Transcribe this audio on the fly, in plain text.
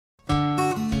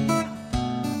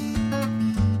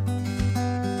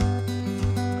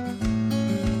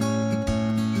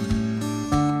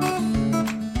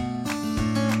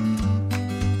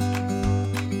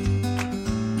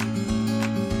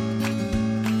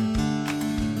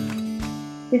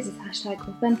This is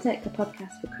 #Authentic, the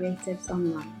podcast for creatives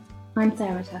online. I'm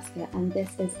Sarah Tasker and this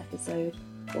is episode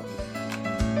 40.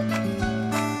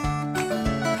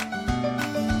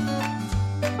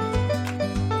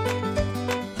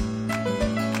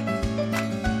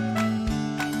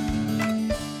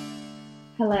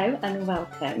 Hello and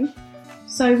welcome.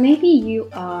 So maybe you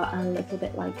are a little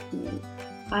bit like me.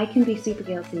 I can be super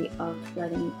guilty of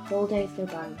letting whole days go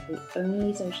by with the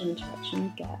only social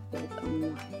interaction I get is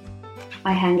online.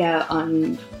 I hang out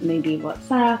on maybe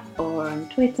WhatsApp or on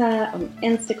Twitter, on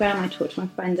Instagram, I talk to my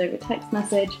friends over text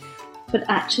message, but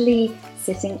actually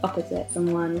sitting opposite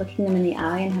someone, looking them in the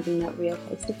eye and having that real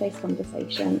face-to-face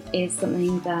conversation is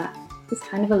something that is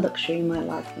kind of a luxury in my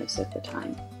life most of the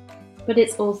time. But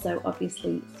it's also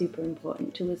obviously super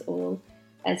important to us all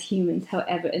as humans,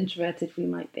 however introverted we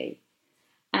might be.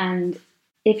 And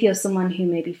if you're someone who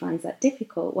maybe finds that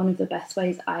difficult, one of the best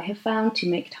ways I have found to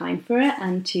make time for it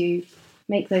and to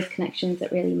make those connections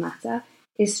that really matter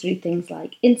is through things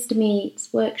like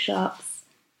Insta-meets, workshops,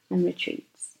 and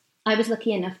retreats. I was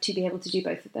lucky enough to be able to do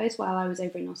both of those while I was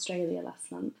over in Australia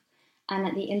last month. And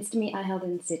at the Insta-meet I held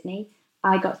in Sydney,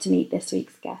 I got to meet this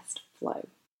week's guest, Flore.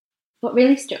 What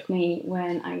really struck me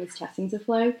when I was chatting to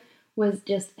Flore was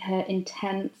just her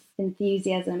intense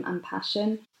enthusiasm and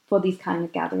passion for these kind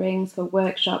of gatherings, for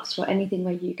workshops, for anything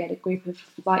where you get a group of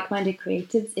like-minded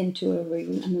creatives into a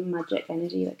room and the magic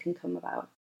energy that can come about.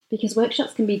 Because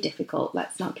workshops can be difficult,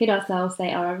 let's not kid ourselves,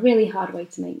 they are a really hard way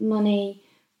to make money.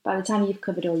 By the time you've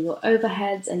covered all your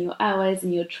overheads and your hours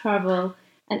and your travel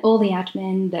and all the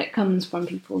admin that comes from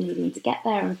people needing to get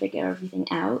there and figure everything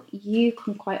out, you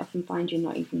can quite often find you're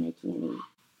not even making any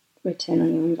return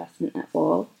on your investment at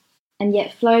all. And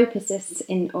yet Flore persists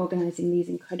in organising these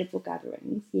incredible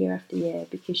gatherings year after year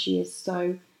because she is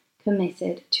so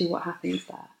committed to what happens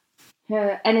there.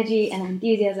 Her energy and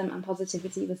enthusiasm and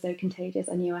positivity was so contagious,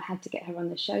 I knew I had to get her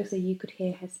on the show so you could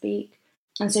hear her speak.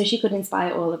 And so she could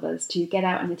inspire all of us to get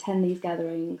out and attend these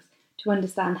gatherings, to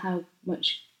understand how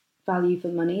much value for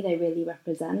money they really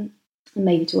represent, and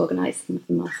maybe to organise some of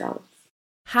them ourselves.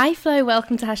 Hi Flo,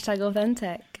 welcome to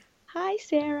 #Authentic. Hi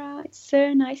Sarah, it's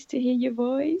so nice to hear your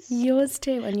voice. Yours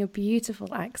too, and your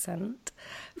beautiful accent.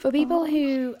 For people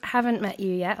who haven't met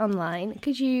you yet online,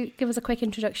 could you give us a quick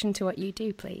introduction to what you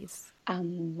do, please?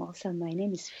 So my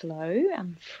name is Flo.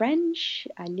 I'm French.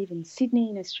 I live in Sydney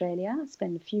in Australia. I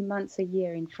spend a few months a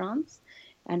year in France,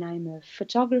 and I'm a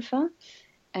photographer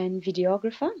and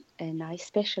videographer, and I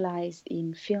specialize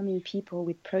in filming people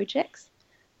with projects.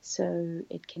 So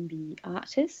it can be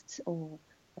artists or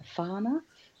a farmer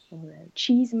or a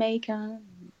cheese maker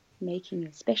making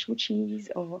a special cheese,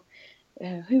 or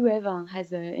whoever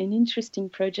has an interesting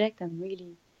project. I'm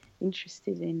really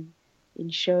interested in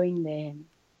showing their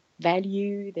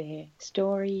value, their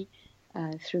story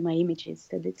through my images.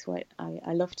 So that's what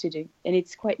I love to do, and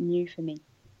it's quite new for me.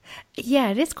 Yeah,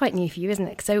 it is quite new for you, isn't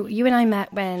it? So you and I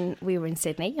met when we were in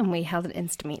Sydney and we held an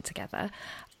Insta-meet together,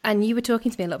 and you were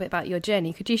talking to me a little bit about your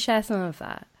journey. Could you share some of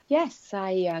that? Yes,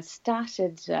 I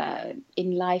started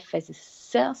in life as a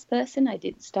salesperson. I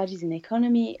did studies in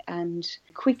economy, and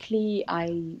quickly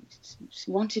I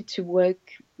wanted to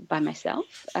work by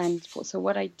myself. And so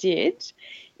what I did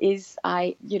is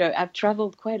I've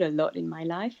traveled quite a lot in my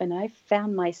life, and I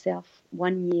found myself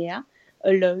one year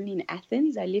alone in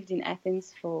Athens. I lived in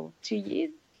Athens for 2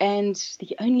 years. And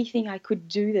the only thing I could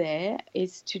do there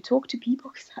is to talk to people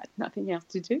because I had nothing else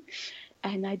to do.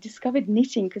 And I discovered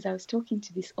knitting because I was talking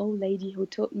to this old lady who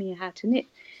taught me how to knit.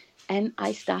 And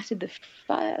I started the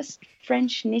first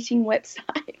French knitting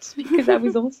website because I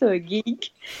was also a geek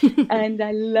and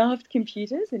I loved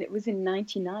computers. And it was in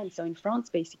 1999. So in France,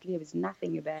 basically, there was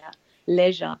nothing about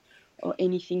leisure or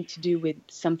anything to do with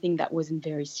something that wasn't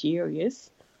very serious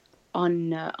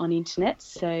on internet.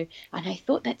 So, and I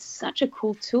thought that's such a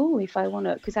cool tool if I want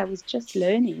to, because I was just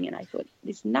learning and I thought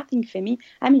there's nothing for me.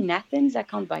 I'm in Athens, I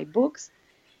can't buy books.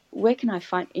 Where can I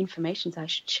find information? So I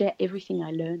should share everything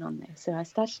I learn on there. So I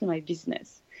started my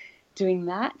business doing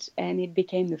that, and it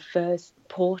became the first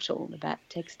portal about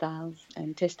textiles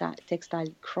and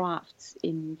textile crafts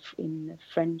in the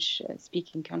French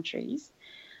speaking countries.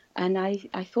 And I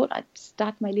thought I'd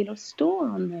start my little store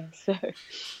on there. So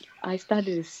I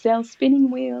started to sell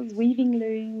spinning wheels, weaving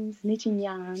looms, knitting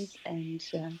yarns, and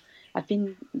I've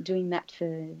been doing that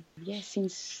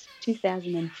since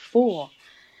 2004.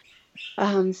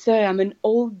 So I'm an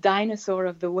old dinosaur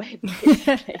of the web,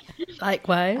 basically.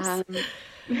 Likewise.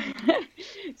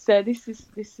 So this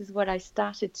is what I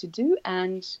started to do,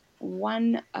 and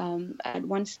at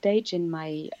one stage in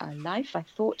my life, I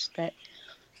thought that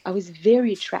I was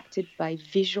very attracted by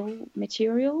visual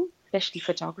material, especially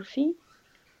photography.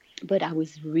 but I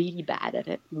was really bad at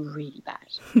it, really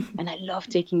bad. And I love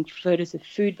taking photos of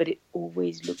food, but it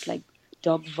always looked like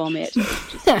dog vomit. It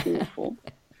was just awful.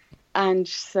 And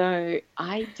so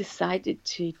I decided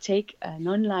to take an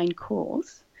online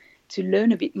course to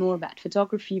learn a bit more about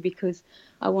photography, because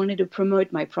I wanted to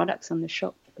promote my products on the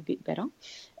shop a bit better.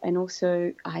 And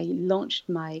also I launched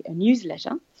a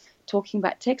newsletter talking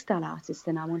about textile artists,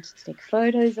 and I wanted to take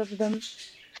photos of them,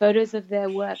 photos of their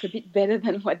work, a bit better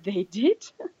than what they did,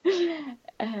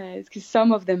 because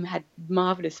some of them had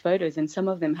marvelous photos and some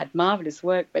of them had marvelous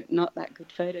work but not that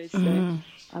good photos. So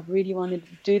I really wanted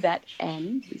to do that,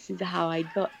 and this is how I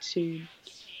got to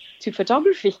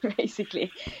photography,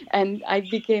 basically. And I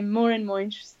became more and more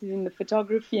interested in the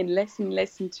photography and less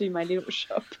into my little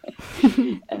shop.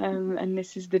 And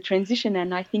this is the transition.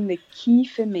 And I think the key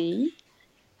for me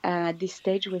at this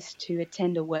stage was to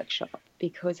attend a workshop,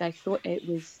 because I thought it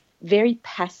was very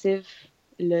passive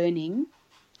learning,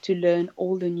 to learn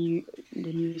all the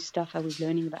new stuff I was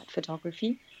learning about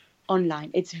photography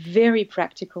online. It's very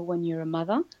practical when you're a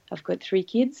mother. I've got 3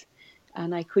 kids,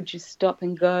 and I could just stop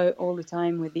and go all the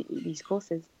time with these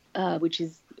courses, which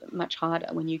is much harder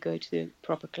when you go to a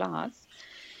proper class.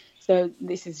 So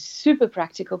this is super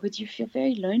practical, but you feel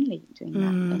very lonely doing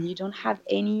that, and you don't have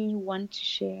anyone to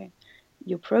share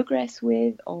your progress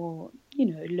with, or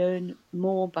learn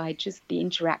more by just the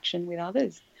interaction with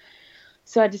others.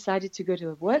 So I decided to go to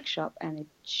a workshop, and it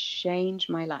changed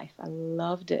my life. I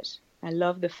loved it. I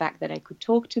love the fact that I could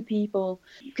talk to people,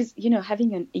 because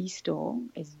having an e-store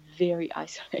is very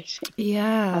isolating.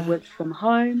 Yeah. I worked from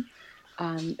home,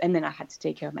 and then I had to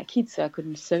take care of my kids, so I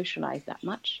couldn't socialize that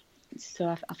much.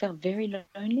 So I felt very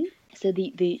lonely. So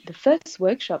the first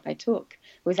workshop I took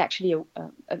was actually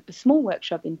a small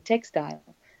workshop in textile,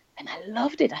 and I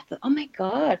loved it. I thought, oh my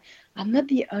God, I'm not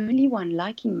the only one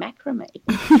liking macrame.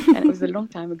 And it was a long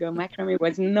time ago. Macrame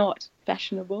was not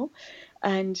fashionable,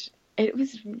 and it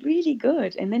was really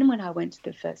good. And then when I went to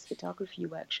the first photography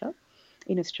workshop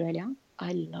in Australia,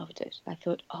 I loved it. I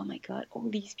thought, oh my God, all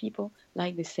these people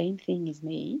like the same thing as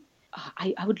me.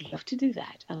 I would love to do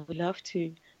that. I would love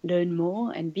to learn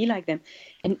more and be like them.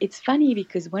 And it's funny,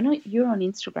 because when you're on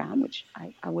Instagram, which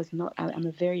I was not, I'm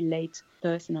a very late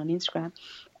person on Instagram,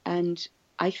 and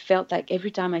I felt like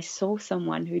every time I saw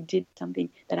someone who did something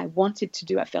that I wanted to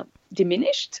do, I felt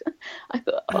diminished. I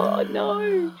thought, oh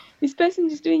no, this person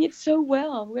is doing it so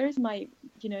well. Where is my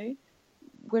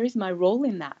role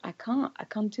in that? I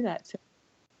can't do that. So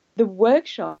the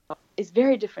workshop is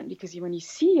very different, because when you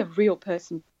see a real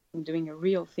person doing a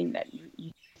real thing that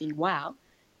you think, wow,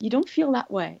 you don't feel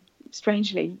that way.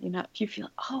 Strangely, you feel,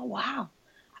 oh wow,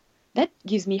 that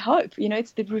gives me hope.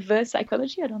 It's the reverse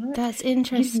psychology. I don't know. That's It gives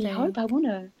interesting. me hope.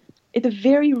 It's a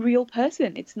very real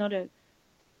person. It's not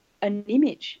an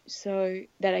image so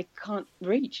that I can't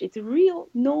reach. It's a real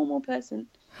normal person.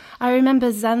 I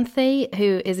remember Xanthi,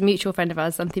 who is a mutual friend of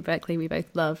ours, Xanthi Berkeley, we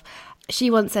both love.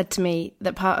 She once said to me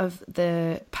that part of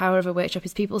the power of a workshop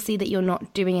is people see that you're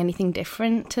not doing anything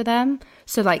different to them.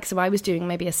 So I was doing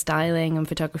maybe a styling and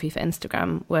photography for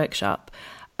Instagram workshop,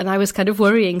 and I was kind of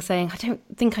worrying, saying, I don't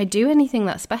think I do anything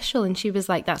that special. And she was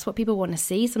like, that's what people want to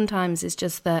see sometimes, is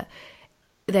just that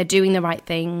they're doing the right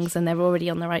things and they're already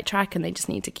on the right track and they just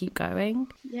need to keep going.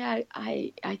 Yeah,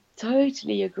 I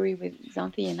totally agree with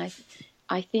Xanthi. And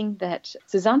I think that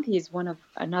Xanthi is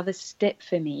another step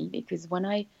for me, because when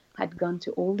I had gone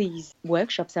to all these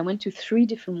workshops, I went to 3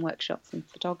 different workshops in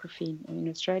photography in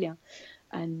Australia,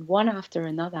 and one after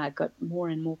another I got more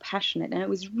and more passionate, and it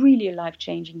was really a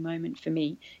life-changing moment for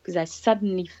me, because I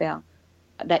suddenly felt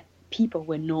that people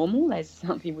were normal, as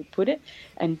Xanthi would put it,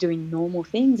 and doing normal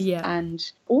things. Yeah.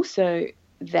 And also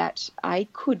that I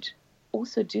could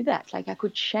also do that. I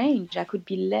could change. I could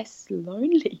be less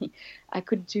lonely. I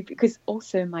could do, because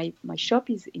also my shop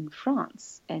is in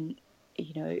France, and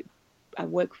I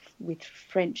work with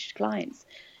French clients,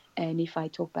 and if I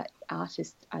talk about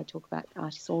artists, I talk about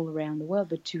artists all around the world,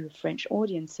 but to a French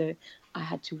audience. So I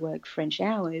had to work French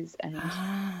hours, and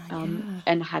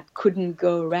couldn't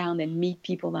go around and meet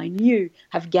people I knew,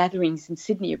 have gatherings in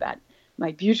Sydney about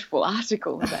my beautiful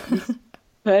article about this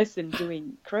person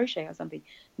doing crochet or something.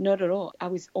 Not at all. I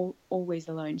was always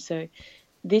alone. So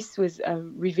this was a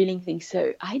revealing thing.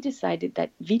 So I decided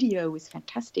that video was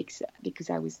fantastic, because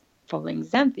I was following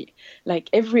Xanthi like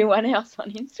everyone else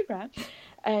on Instagram,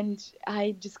 and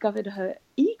I discovered her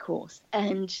e-course,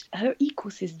 and her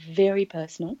e-course is very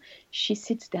personal. She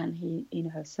sits down here in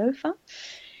her sofa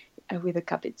with a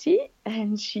cup of tea,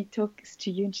 and she talks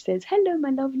to you and she says, "Hello,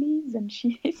 my lovelies," and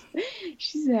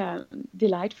she's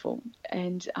delightful.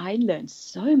 And I learned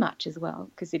so much as well,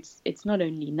 because it's not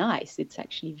only nice, it's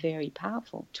actually very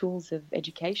powerful tools of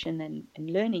education and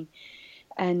learning.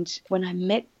 And when I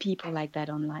met people like that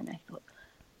online, I thought,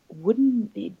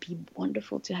 wouldn't it be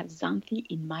wonderful to have Xanthi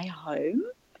in my home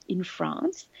in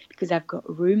France, because I've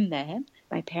got room there.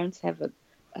 My parents have a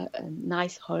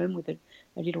nice home with a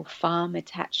little farm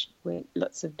attached with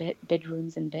lots of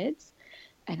bedrooms and beds.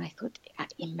 And I thought,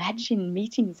 imagine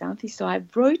meeting Xanthi. So I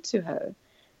wrote to her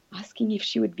asking if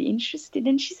she would be interested,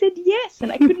 and she said yes.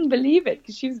 And I couldn't believe it,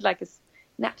 because she was like an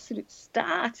absolute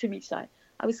star to me. So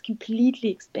I was completely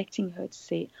expecting her to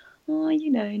say, "Oh,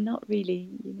 not really,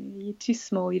 you're too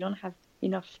small, you don't have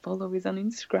enough followers on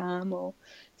Instagram," or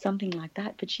something like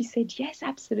that. But she said, "Yes,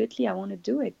 absolutely, I want to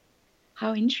do it.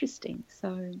 How interesting."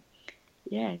 So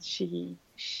yeah,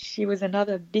 she was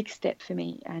another big step for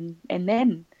me. And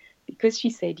then, because she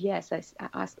said yes, I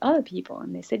asked other people,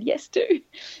 and they said yes too.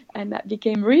 And that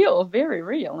became real, very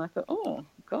real. And I thought, oh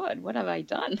God, what have I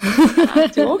done? I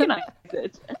have to organize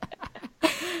it.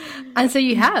 And so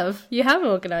you have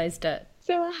organized it.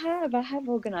 So I have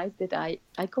organized it. I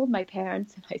called my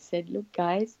parents and I said, "Look,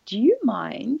 guys, do you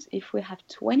mind if we have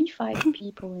 25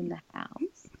 people in the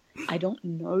house? I don't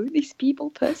know these people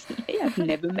personally. I've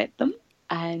never met them.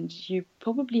 And you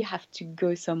probably have to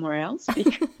go somewhere else,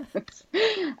 because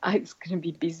I was going to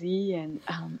be busy." And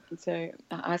so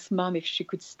I asked Mum if she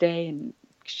could stay, and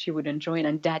she wouldn't join,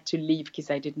 and Dad to leave because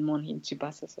I didn't want him to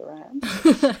bus us around.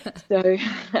 So,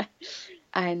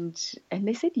 and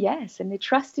they said yes, and they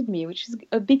trusted me, which is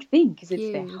a big thing, because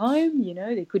it's their home.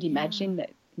 They could imagine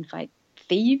that invite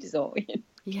thieves or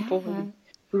people who would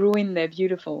ruin their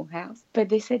beautiful house. But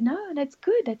they said, "No, that's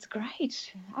good, that's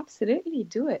great, absolutely,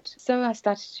 do it." So I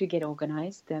started to get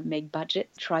organized, make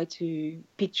budgets, try to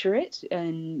picture it.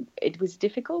 And it was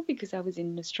difficult because I was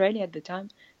in Australia at the time,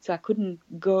 so I couldn't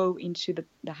go into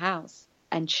the house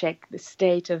and check the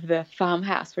state of the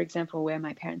farmhouse, for example, where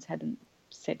my parents hadn't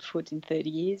set foot in 30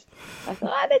 years. I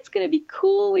thought, that's going to be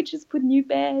cool, we just put new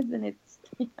beds, and it's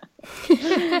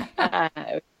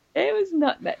it was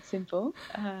not that simple.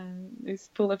 It was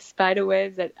full of spider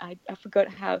webs that I forgot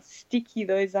how sticky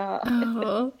those are.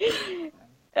 Oh.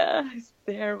 It's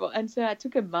terrible. And so I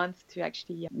took a month to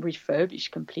actually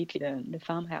refurbish completely the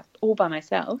farmhouse all by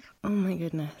myself. Oh my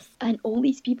goodness. And all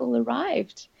these people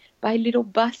arrived by a little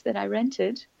bus that I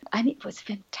rented, and it was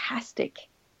fantastic.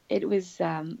 It was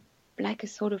like a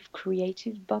sort of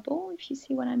creative bubble, if you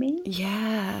see what I mean.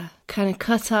 Yeah, kind of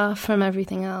cut off from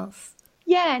everything else.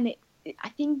 Yeah, and I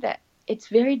think that it's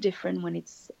very different when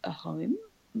it's a home,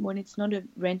 when it's not a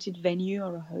rented venue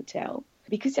or a hotel,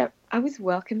 because I was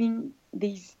welcoming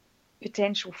these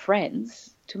potential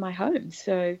friends to my home.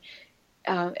 So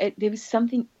there was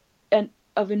something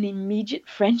of an immediate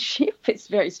friendship. It's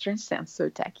very strange, sounds so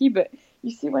tacky, but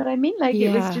you see what I mean? Like,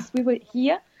 It was just, we were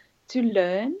here to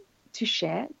learn, to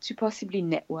share, to possibly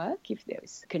network if there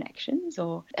was connections,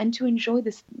 and to enjoy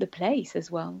the place as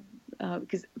well,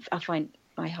 because I find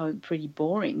my home pretty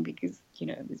boring, because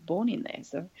I was born in there,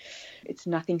 so it's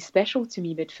nothing special to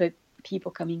me. But for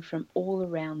people coming from all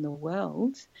around the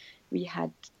world, we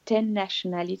had 10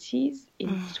 nationalities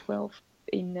in 12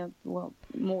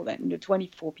 more than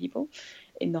 24 people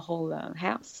in the whole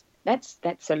house.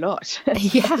 That's a lot.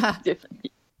 Yeah.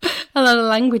 A lot of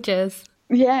languages.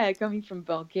 Yeah, coming from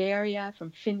Bulgaria,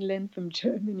 from Finland, from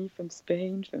Germany, from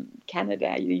Spain, from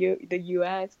Canada, the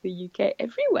US, the UK,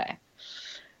 everywhere.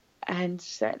 And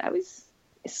so that was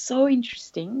so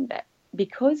interesting, that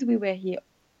because we were here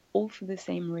all for the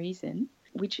same reason,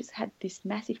 we just had this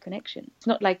massive connection. It's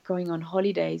not like going on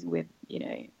holidays with,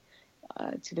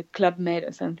 to the Club Med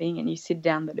or something, and you sit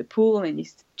down by the pool and you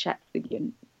chat with your,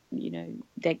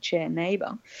 deck chair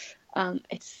neighbor.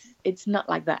 It's not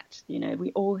like that.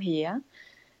 We're all here.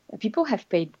 People have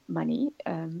paid money,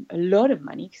 a lot of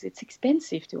money, because it's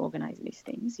expensive to organize these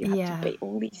things. You have to pay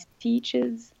all these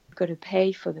teachers. You've got to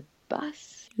pay for the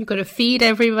bus. You've got to feed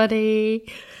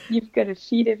everybody. You've got to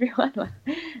feed everyone.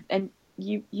 And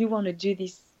you want to do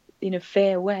this in a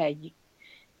fair way.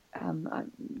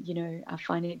 I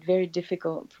find it very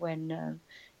difficult when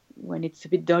it's a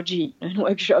bit dodgy in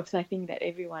workshops. I think that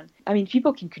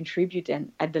people can contribute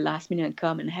and at the last minute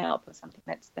come and help or something.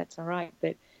 That's all right.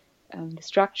 But the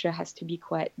structure has to be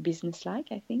quite businesslike,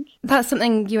 I think. That's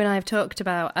something you and I have talked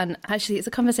about, and actually it's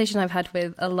a conversation I've had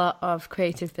with a lot of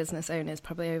creative business owners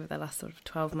probably over the last sort of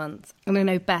 12 months. And I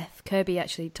know Beth Kirby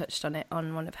actually touched on it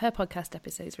on one of her podcast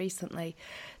episodes recently,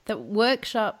 that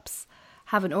workshops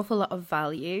have an awful lot of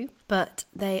value, but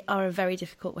they are a very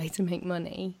difficult way to make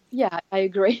money. Yeah, I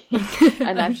agree.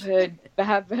 And I've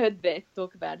heard Beth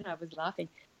talk about it, and I was laughing.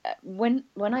 When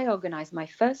I organized my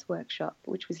first workshop,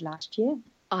 which was last year,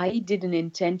 I didn't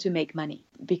intend to make money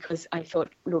because I thought,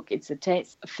 look, it's a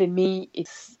test. For me,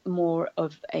 it's more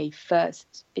of a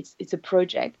first. It's a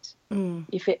project.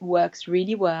 If it works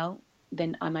really well,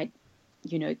 then I might,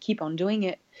 keep on doing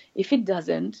it. If it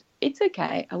doesn't, it's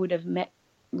okay. I would have met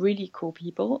really cool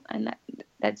people, and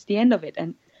that's the end of it.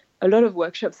 And a lot of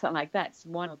workshops are like that. It's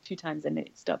 1 or 2 times and then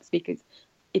it stops because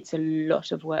it's a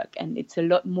lot of work, and it's a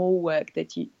lot more work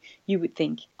that you would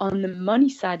think. On the money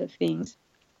side of things,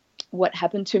 what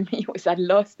happened to me was I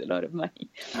lost a lot of money.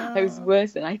 It was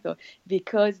worse than I thought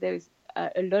because there was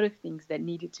a lot of things that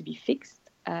needed to be fixed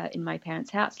in my parents'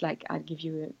 house. Like, I'll give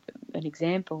you an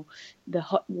example. The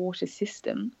hot water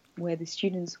system where the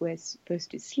students were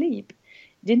supposed to sleep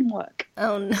didn't work.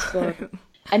 Oh, no.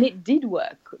 And it did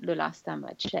work the last time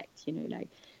I checked,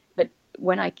 but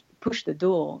when I pushed the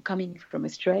door coming from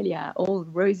Australia, all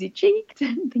rosy-cheeked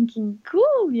and thinking,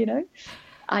 cool,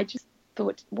 I just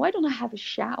thought, why don't I have a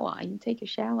shower and take a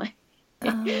shower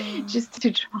just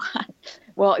to try?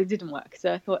 Well, it didn't work.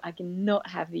 So I thought, I cannot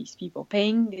have these people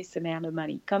paying this amount of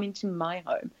money coming to my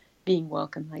home being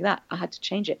welcome like that. I had to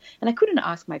change it. And I couldn't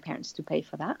ask my parents to pay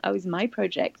for that. It was my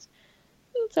project.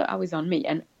 So I was on me.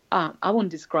 And I won't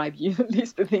describe you the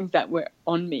list of things that were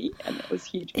on me. And it was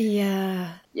huge.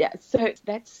 Yeah. Yeah. So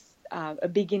that's a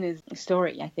beginner's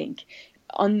story, I think.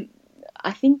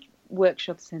 I think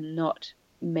workshops are not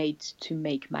made to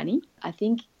make money. I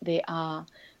think they are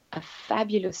a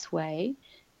fabulous way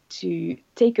to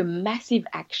take a massive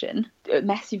action, a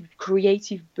massive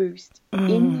creative boost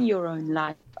in your own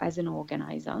life as an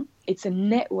organizer. It's a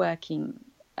networking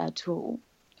tool.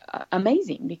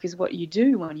 Amazing, because what you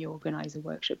do when you organize a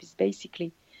workshop is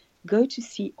basically go to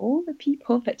see all the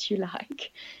people that you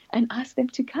like and ask them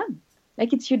to come.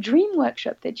 Like, it's your dream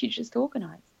workshop that you just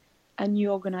organize, and you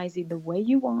organize it the way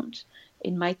you want.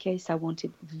 In my case, I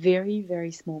wanted very,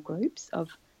 very small groups of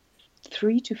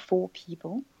 3 to 4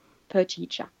 people per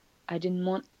teacher. I didn't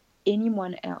want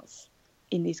anyone else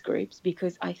in these groups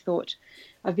because I thought,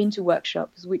 I've been to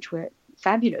workshops which were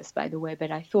fabulous, by the way,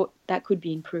 but I thought that could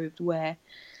be improved, where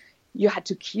you had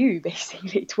to queue,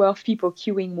 basically 12 people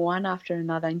queuing one after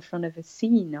another in front of a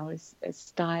scene or a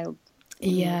styled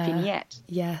vignette.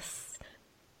 Yes.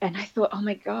 And I thought, oh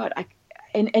my God,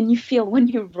 and you feel when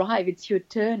you arrive, it's your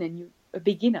turn, and you're a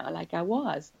beginner like I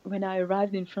was. When I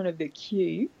arrived in front of the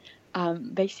queue,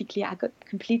 basically I got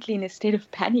completely in a state of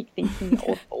panic, thinking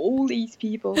of all these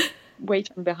people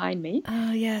waiting behind me.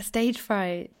 Oh yeah, stage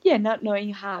fright. Yeah, not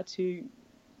knowing how to,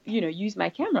 use my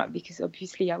camera, because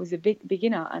obviously I was a big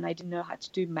beginner and I didn't know how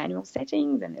to do manual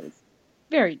settings, and it was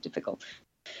very difficult.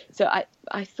 So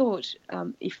I thought,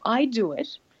 if I do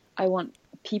it, I want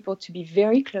people to be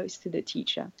very close to the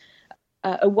teacher.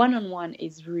 A one-on-one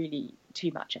is really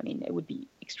too much. I mean, it would be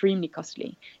extremely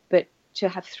costly. But to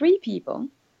have 3 people,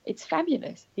 it's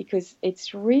fabulous, because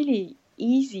it's really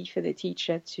easy for the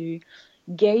teacher to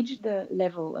gauge the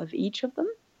level of each of them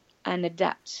and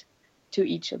adapt to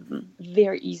each of them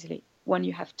very easily. When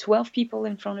you have 12 people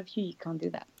in front of you, you can't do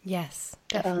that. Yes,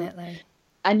 definitely.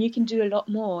 And you can do a lot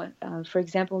more. For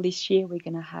example, this year we're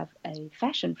going to have a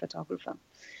fashion photographer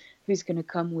who's going to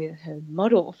come with her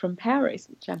model from Paris,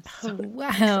 which I'm so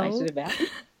excited about.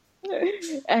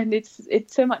 And it's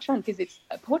so much fun, because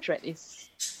a portrait is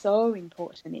so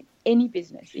important in any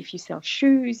business. If you sell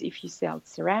shoes, if you sell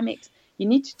ceramics, you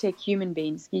need to take human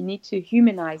beings. You need to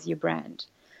humanize your brand.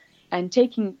 And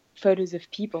taking photos of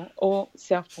people or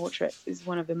self-portraits is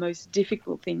one of the most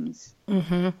difficult things.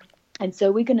 Mm-hmm. And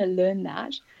so we're going to learn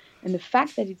that. And the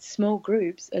fact that it's small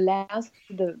groups allows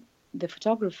the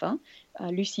photographer,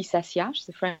 Lucie Sassia, she's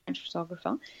a French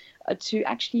photographer, to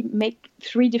actually make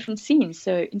 3 different scenes.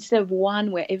 So instead of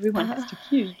one where everyone has to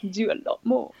queue, you can do a lot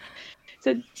more.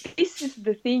 So this is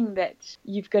the thing that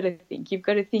you've got to think. You've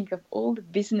got to think of all the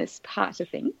business part of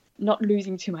things, not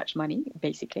losing too much money,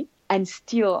 basically, and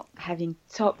still having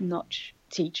top-notch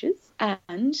teachers,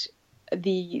 and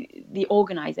the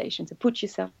organization. So put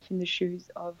yourself in the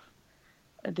shoes of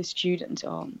the student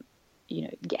or,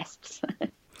 guests.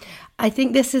 I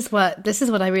think this is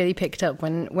what I really picked up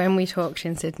when we talked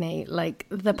in Sydney, like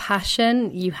the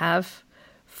passion you have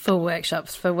for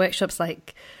workshops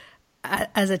like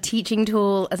as a teaching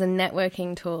tool, as a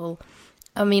networking tool.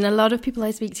 I mean, a lot of people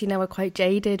I speak to now are quite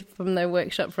jaded from their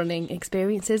workshop running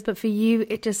experiences, but for you,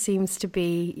 it just seems to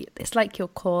be, it's like your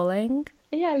calling.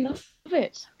 Yeah, I love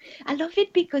it. I love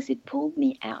it because it pulled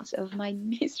me out of my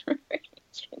misery.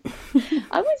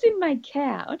 I was in my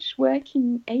couch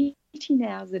working 8 18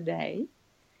 hours a day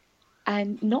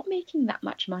and not making that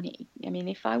much money. I mean,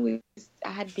 if I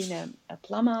had been a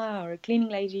plumber or a cleaning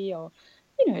lady or,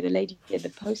 the lady at the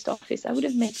post office, I would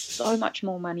have made so much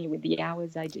more money with the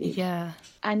hours I did. Yeah.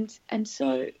 And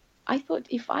so I thought,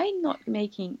 if I'm not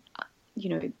making,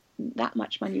 that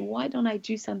much money, why don't I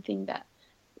do something that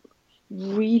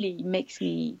really makes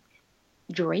me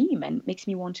dream and makes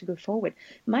me want to go forward?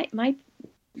 My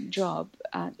job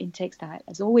in textile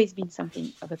has always been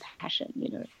something of a passion.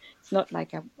 It's not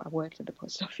like I worked at the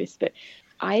post office, but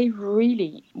I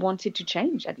really wanted to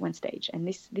change at one stage, and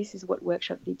this is what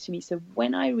workshop did to me. So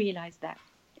when I realized that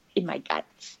in my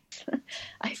guts,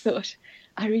 I thought,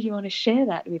 I really want to share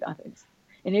that with others.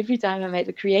 And every time I made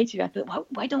a creative, I thought, well,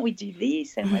 why don't we do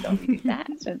this and why don't we do that?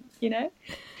 And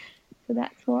so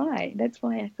that's why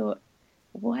I thought,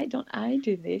 why don't I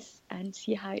do this and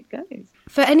see how it goes?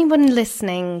 For anyone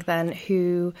listening then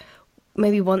who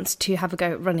maybe wants to have a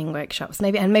go at running workshops,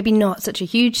 maybe not such a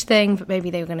huge thing, but maybe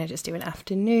they were going to just do an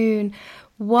afternoon,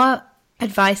 what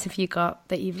advice have you got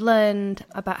that you've learned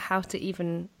about how to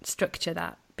even structure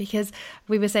that? Because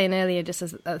we were saying earlier, just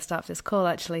at the start of this call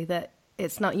actually, that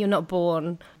you're not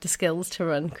born the skills to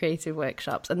run creative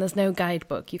workshops, and there's no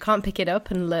guidebook. You can't pick it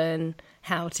up and learn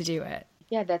how to do it.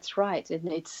 Yeah, that's right.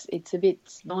 And it's a bit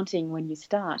daunting when you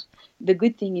start. The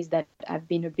good thing is that I've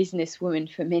been a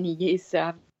businesswoman for many years, so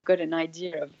I've got an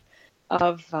idea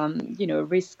of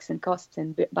risks and costs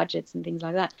and budgets and things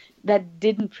like that. That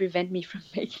didn't prevent me from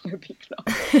making a big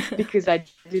loss because I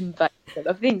didn't buy a lot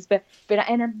of things. But I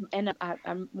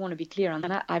want to be clear on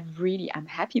that. I'm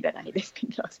happy that I made this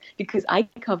big loss because I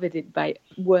covered it by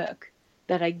work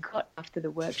that I got after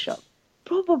the workshop.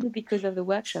 Probably because of the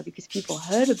workshop, because people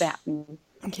heard about me.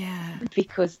 Yeah.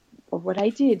 Because of what I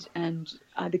did, and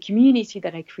the community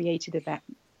that I created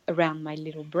around my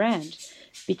little brand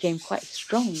became quite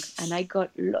strong, and I got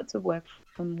lots of work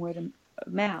from word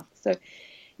of mouth. So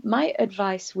my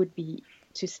advice would be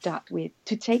to start with,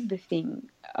 to take the thing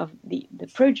of the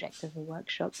project of a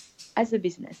workshop as a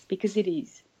business, because it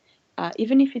is.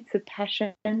 Even if it's a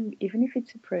passion, even if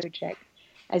it's a project,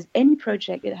 as any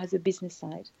project, it has a business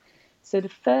side. So the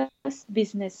first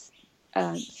business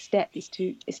step is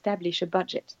to establish a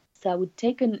budget. So I would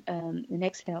take an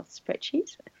Excel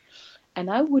spreadsheet, and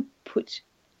I would put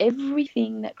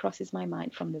everything that crosses my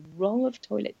mind, from the roll of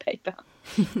toilet paper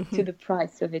to the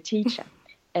price of a teacher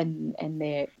and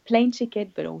their plane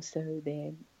ticket, but also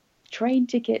their train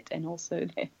ticket, and also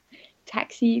their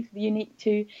taxi if you need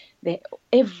to,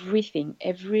 everything,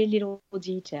 every little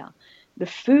detail. The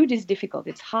food is difficult.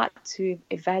 It's hard to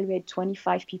evaluate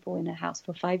 25 people in a house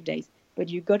for 5 days, but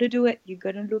you got to do it. You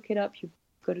got to look it up. You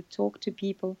got to talk to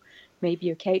people,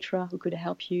 maybe a caterer who could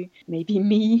help you, maybe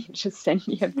me, just send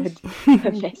me a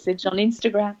message on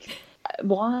Instagram.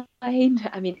 Wine,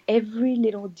 I mean, every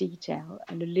little detail,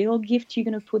 and the little gift you're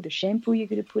going to put, the shampoo you're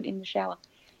going to put in the shower,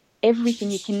 everything.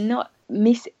 You cannot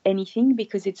miss anything,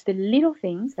 because it's the little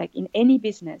things, like in any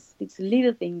business, it's the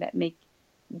little thing that make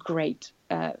great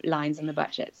lines on the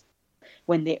budgets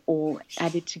when they're all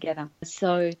added together.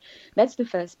 So that's the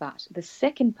first part. The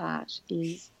second part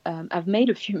is I've made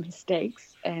a few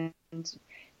mistakes, and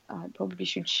I probably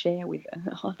should share with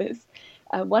others.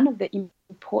 One of the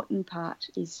important part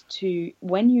is to,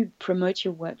 when you promote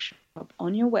your workshop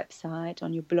on your website,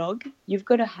 on your blog, you've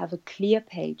got to have a clear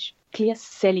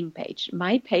selling page.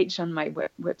 My page on my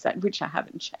website, which I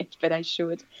haven't changed, but I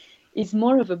should, is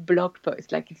more of a blog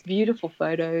post, like it's beautiful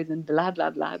photos and blah, blah,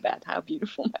 blah about how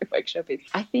beautiful my workshop is.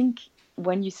 I think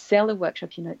when you sell a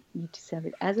workshop, you need to sell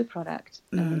it as a product.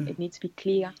 It needs to be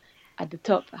clear at the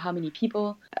top how many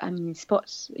people, how many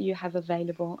spots you have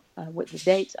available, what the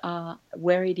dates are,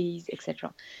 where it is,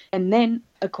 etc. And then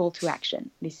a call to action.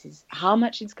 This is how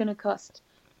much it's going to cost,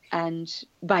 and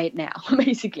buy it now,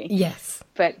 basically. Yes.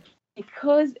 But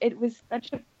because it was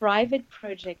such a private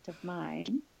project of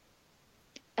mine,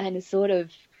 and it's sort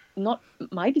of not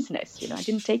my business, I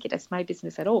didn't take it as my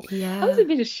business at all. Yeah. I was a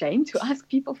bit ashamed to ask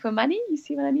people for money. You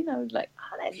see what I mean? I was like,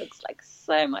 that looks like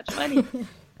so much money.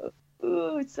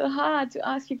 Ooh, it's so hard to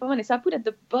ask people for money. So I put at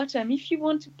the bottom, if you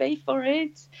want to pay for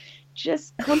it,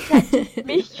 just contact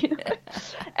me.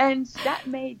 And that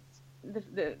made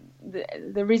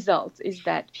the result is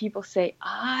that people say,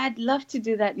 I'd love to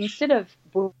do that. Instead of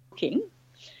booking,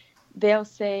 they'll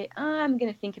say, I'm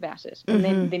going to think about it. And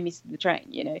then they miss the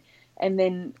train, And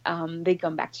then they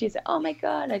come back to you and say, oh, my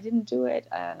God, I didn't do it.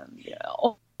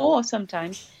 Or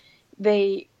sometimes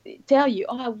they tell you,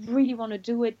 I really want to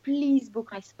do it. Please book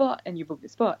my spot. And you book the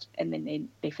spot. And then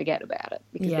they forget about it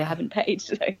because they haven't paid.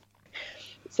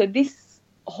 So this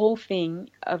whole thing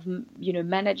of,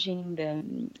 managing the,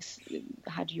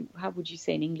 how would you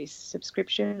say in English,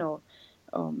 subscription or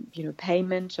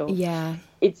payment, or Yeah.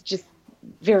 it's just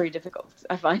very difficult,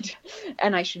 I find,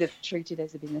 and I should have treated it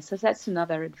as a business. So that's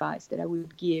another advice that I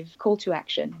would give. Call to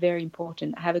action, very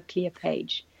important. Have a clear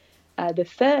page. The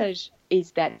third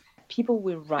is that people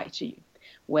will write to you,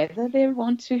 whether they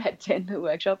want to attend the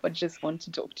workshop or just want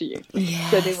to talk to you. Yes.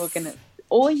 So they were going to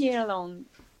all year long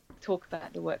talk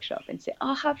about the workshop and say,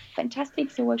 oh, how fantastic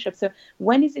is the workshop. So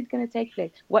when is it going to take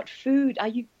place? What food are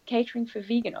you catering for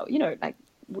vegan? Or,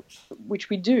 which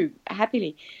we do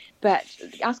happily. But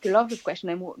ask a lot of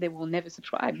questions and they will never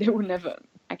subscribe. They will never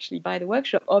actually buy the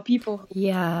workshop. Or people...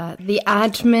 Yeah, the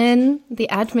admin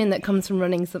that comes from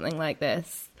running something like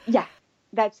this. Yeah,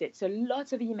 that's it. So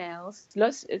lots of emails,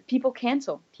 people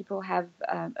cancel. People have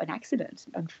an accident,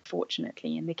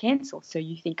 unfortunately, and they cancel. So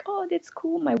you think, oh, that's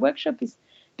cool. My workshop has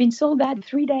been sold out in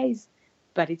 3 days.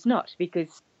 But it's not,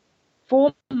 because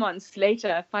 4 months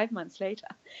later, 5 months later,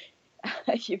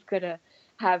 you've got to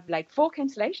have like 4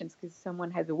 cancellations because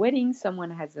someone has a wedding,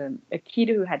 someone has a kid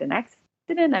who had an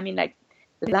accident. I mean, like,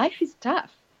 life is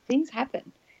tough. Things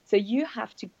happen. So you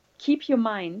have to keep your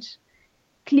mind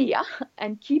clear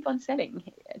and keep on selling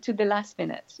to the last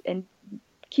minute, and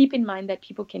keep in mind that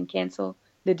people can cancel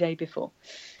the day before.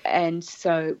 And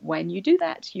so when you do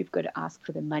that, you've got to ask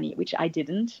for the money, which I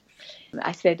didn't.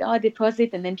 I said, oh, deposit.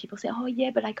 And then people say, oh,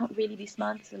 yeah, but I can't really this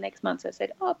month, so next month. So I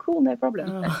said, oh, cool, no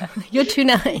problem. Oh, you're too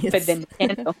nice. But then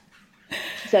cancel.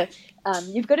 So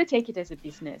you've got to take it as a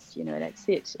business, that's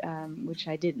it, which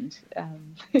I didn't.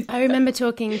 I remember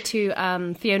talking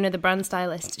to Fiona, the brand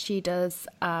stylist. She does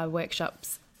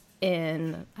workshops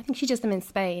I think she does them in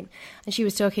Spain, and she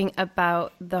was talking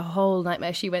about the whole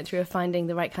nightmare she went through of finding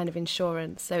the right kind of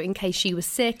insurance. So in case she was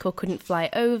sick or couldn't fly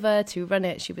over to run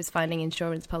it, she was finding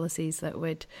insurance policies that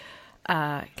would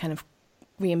kind of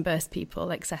reimburse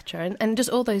people, etc., and just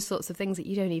all those sorts of things that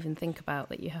you don't even think about,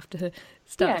 that you have to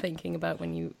start thinking about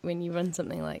when you run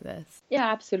something like this.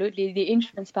 Yeah, absolutely. The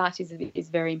insurance part is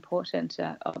very important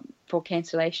for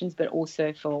cancellations, but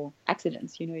also for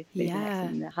accidents. If there's an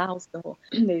accident in the house, or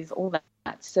there's all that.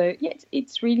 So yeah,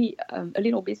 it's really a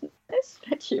little business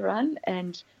that you run,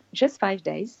 and just 5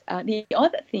 days. The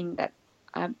other thing that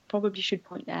I probably should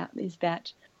point out is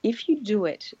that if you do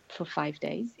it for 5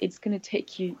 days, it's going to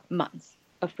take you months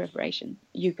of preparation.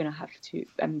 You're going to have to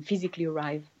physically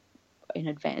arrive in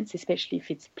advance, especially if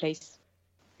it's placed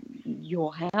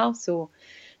your house or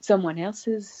someone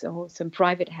else's, or some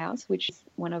private house, which is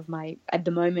at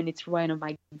the moment, it's one of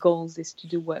my goals, is to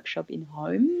do workshop in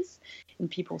homes, in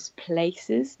people's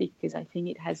places, because I think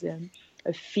it has a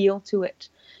feel to it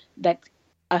that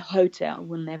a hotel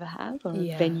will never have, or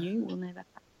a venue will never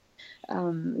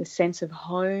have. The sense of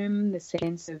home, the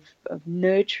sense of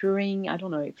nurturing. I don't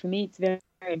know. For me, it's very,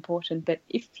 very important. But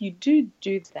if you do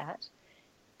that,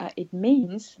 it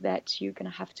means that you're going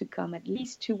to have to come at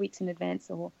least 2 weeks in advance,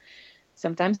 or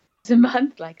sometimes a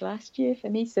month, like last year for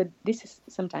me. So this is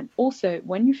sometimes. Also,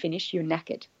 when you finish, you're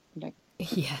knackered.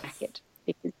 Knackered,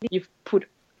 because you've put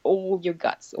all your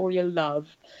guts, all your love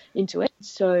into it.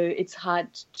 So it's hard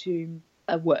to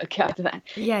work after that.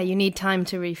 Yeah, you need time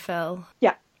to refill.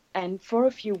 Yeah. And for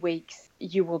a few weeks,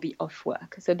 you will be off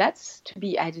work. So that's to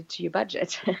be added to your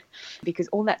budget because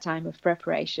all that time of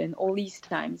preparation, all these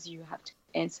times you have to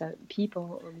answer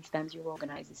people, all these times you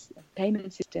organize a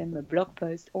payment system, a blog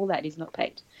post, all that is not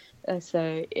paid.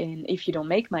 So if you don't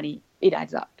make money, it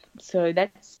adds up. So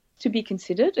that's to be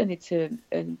considered, and it's a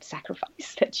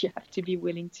sacrifice that you have to be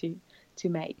willing to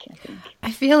make, I think.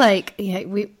 I feel like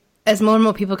as more and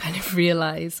more people kind of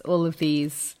realise all of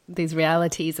these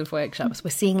realities of workshops, we're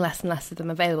seeing less and less of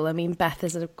them available. I mean, Beth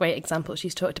is a great example.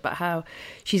 She's talked about how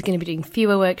she's going to be doing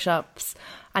fewer workshops,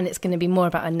 and it's going to be more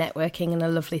about a networking and a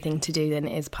lovely thing to do than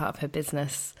it is part of her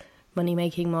business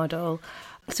money-making model.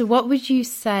 So what would you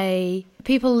say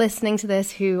people listening to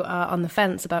this who are on the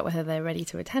fence about whether they're ready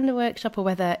to attend a workshop or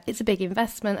whether it's a big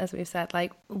investment, as we've said,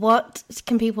 like, what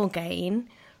can people gain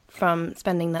from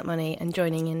spending that money and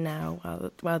joining in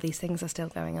now while these things are still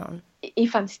going on?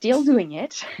 If I'm still doing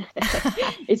it,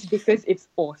 it's because it's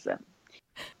awesome.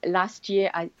 Last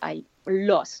year, I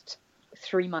lost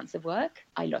 3 months of work.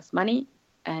 I lost money,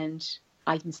 and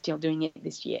I'm still doing it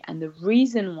this year. And the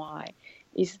reason why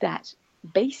is that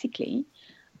basically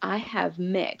I have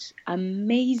met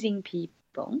amazing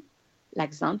people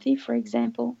like Xanthi, for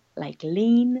example, like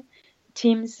Lean,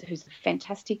 Tim's, who's a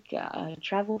fantastic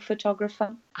travel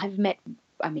photographer. I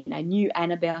knew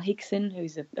Annabelle Hickson,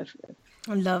 who's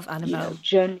I love Annabelle.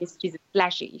 Journalist. She's a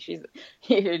flashy. She's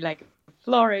like a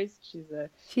florist.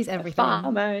 She's everything. A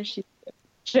farmer. She's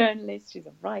journalist, she's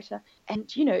a writer.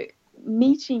 And,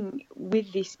 meeting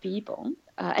with these people,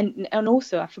 and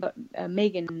also I forgot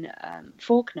Megan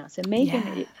Faulkner. So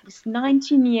Megan was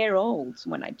 19-year-old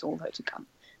when I told her to come.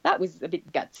 That was a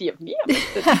bit gutsy of me, I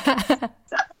must admit.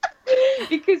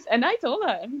 Because, and I told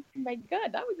her, my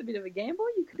God, that was a bit of a gamble.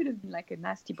 You could have been like a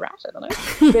nasty brat, I don't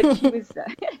know. But she was,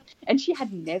 and she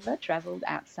had never traveled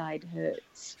outside her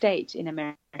state in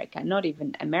America, not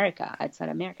even America, outside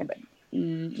America, but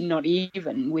not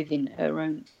even within her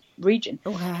own region.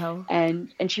 Wow.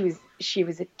 And she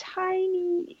was a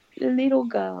tiny little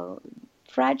girl,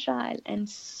 fragile and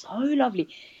so lovely.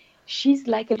 She's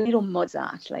like a little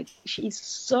Mozart. Like, she's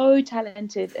so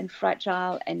talented and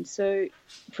fragile and so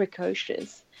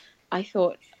precocious. I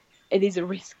thought it is a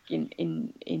risk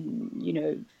in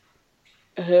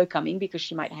her coming, because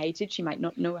she might hate it. She might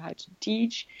not know how to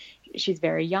teach. She's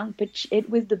very young, but it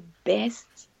was the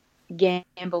best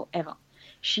gamble ever.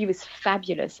 She was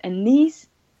fabulous. And these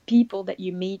people that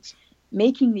you meet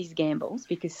making these gambles,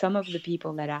 because some of the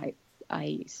people that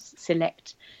I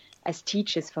select as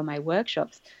teachers for my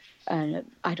workshops,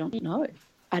 I don't know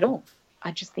at all.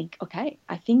 I just think, okay,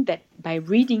 I think that by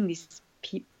reading these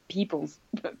people's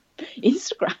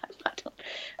Instagram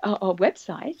or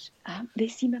website, they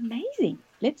seem amazing.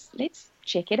 Let's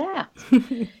check it out.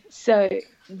 So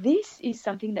this is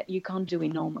something that you can't do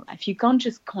in normal life. You can't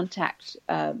just contact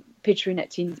Petrina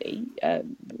Tinsley,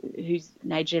 who's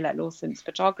Nigella Lawson's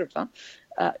photographer,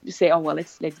 to say, oh, well,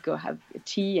 let's go have a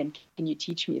tea and can you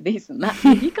teach me this and that?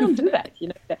 You can't do that.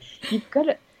 You've got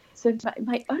to. So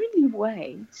my only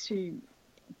way to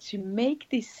make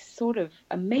this sort of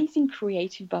amazing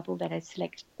creative bubble that I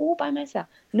select all by myself.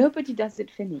 Nobody does it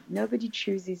for me. Nobody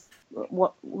chooses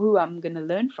who I'm going to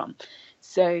learn from.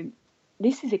 So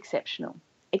this is exceptional.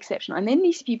 And then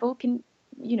these people can,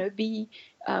 be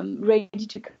ready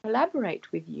to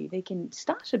collaborate with you. They can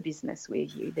start a business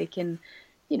with you. They can,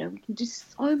 we can do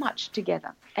so much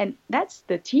together. And that's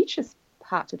the teacher's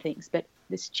part of things. But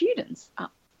the students are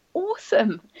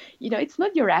awesome. It's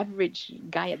not your average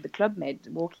guy at the Club Med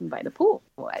walking by the pool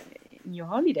in your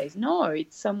holidays. No,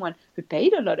 it's someone who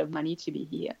paid a lot of money to be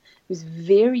here, who's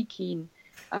very keen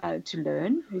to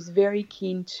learn, who's very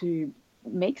keen to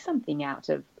make something out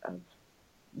of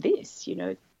this,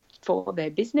 for their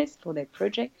business, for their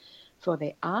project, for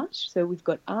their art. So we've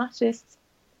got artists,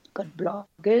 got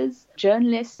bloggers,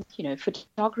 journalists,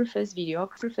 photographers,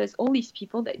 videographers, all these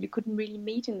people that you couldn't really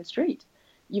meet in the street.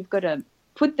 You've got to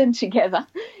put them together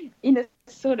in a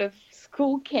sort of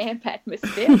school camp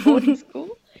atmosphere, boarding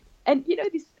school. And,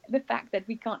 the fact that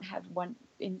we can't have one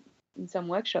in some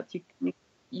workshops,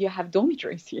 you have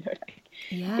dormitories,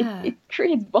 it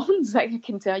creates bonds, I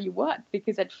can tell you what,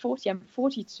 because at 40, I'm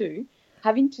 42,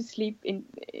 having to sleep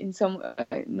in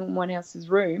someone else's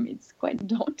room, it's quite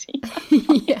daunting.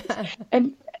 Yeah.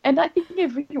 And I think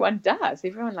everyone does.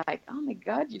 Everyone like, oh my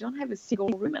God, you don't have a single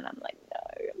room. And I'm like,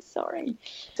 no, I'm sorry.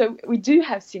 So we do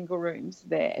have single rooms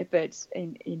there, but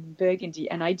in Burgundy.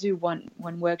 And I do one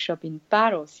workshop in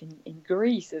Paros in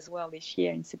Greece as well this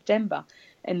year in September.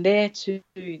 And there too,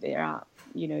 there are,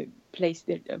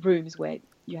 rooms where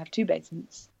you have two beds and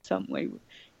somewhere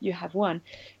you have one.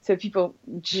 So people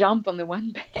jump on the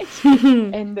one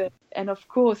bed. And of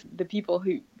course, the people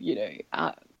who,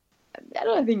 I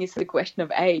don't think it's a question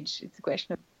of age. It's a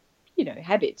question of,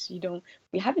 habit.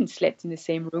 We haven't slept in the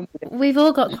same room. We've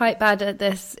all got quite bad at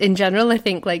this in general. I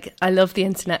think, I love the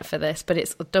internet for this, but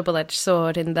it's a double-edged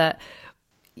sword in that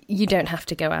you don't have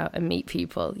to go out and meet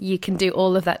people. You can do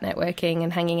all of that networking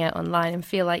and hanging out online and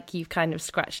feel like you've kind of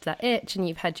scratched that itch and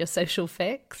you've had your social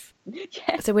fix.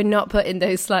 Yes. So we're not put in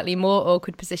those slightly more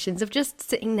awkward positions of just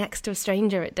sitting next to a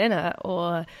stranger at dinner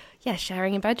or,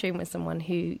 sharing a bedroom with someone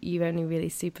who you only really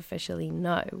superficially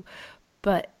know.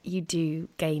 But you do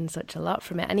gain such a lot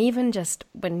from it. And even just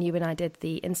when you and I did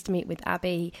the Instameet with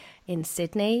Abby in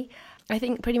Sydney, I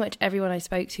think pretty much everyone I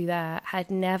spoke to there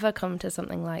had never come to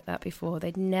something like that before.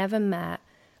 They'd never met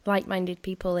like-minded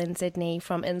people in Sydney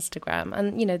from Instagram.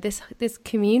 And, this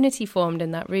community formed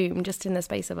in that room just in the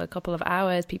space of a couple of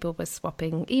hours. People were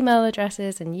swapping email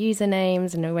addresses and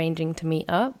usernames and arranging to meet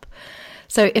up.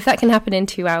 So if that can happen in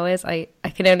 2 hours, I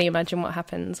can only imagine what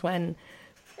happens when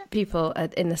people are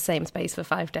in the same space for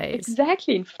 5 days.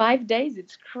 Exactly. In 5 days,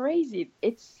 it's crazy.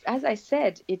 It's, as I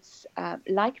said, it's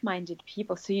like-minded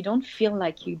people, so you don't feel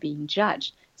like you're being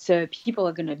judged. So people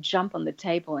are going to jump on the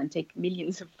table and take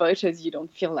millions of photos. You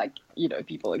don't feel like,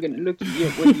 people are going to look at you.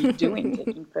 What are you doing,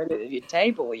 taking photos of your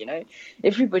table,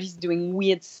 Everybody's doing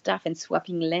weird stuff and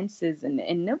swapping lenses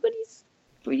and nobody's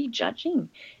really judging.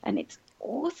 And it's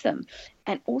awesome.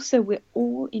 And also we're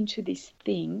all into this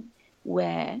thing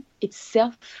where it's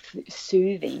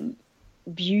self-soothing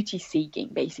beauty seeking,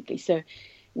 basically. So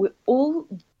we're all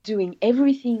doing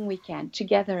everything we can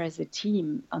together as a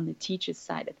team on the teacher's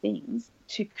side of things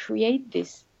to create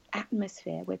this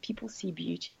atmosphere where people see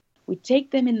beauty. We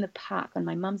take them in the park, on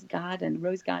my mum's garden,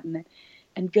 rose garden,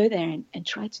 and go there and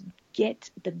try to get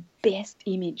the best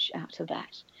image out of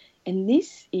that. And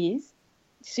this is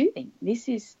soothing. This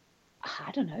is,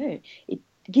 I don't know, it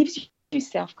gives you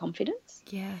self-confidence.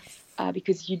 Yes.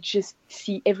 Because you just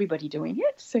see everybody doing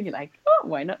it. So you're like, oh,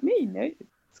 why not me? No,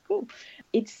 it's cool.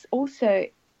 It's also,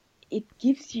 it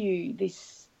gives you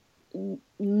this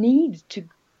need to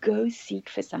go seek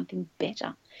for something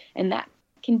better. And that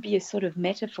can be a sort of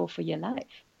metaphor for your life.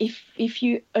 If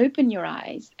you open your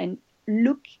eyes and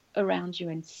look around you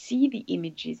and see the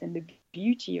images and the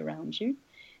beauty around you,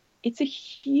 it's a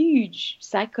huge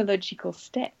psychological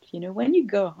step. You know, when you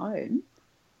go home,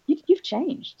 you've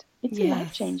changed. It's a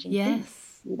life-changing thing,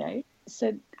 you know.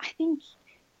 So I think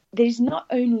there's not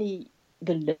only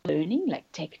the learning,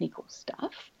 like technical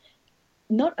stuff,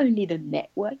 not only the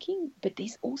networking, but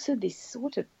there's also this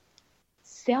sort of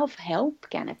self-help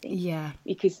kind of thing. Yeah.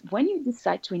 Because when you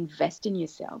decide to invest in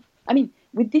yourself, I mean,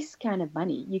 with this kind of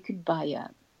money, you could buy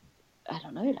I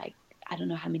don't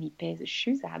know how many pairs of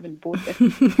shoes. I haven't bought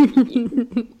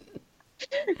them.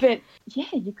 But yeah,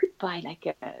 you could buy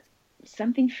like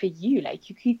something for you. Like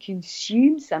you could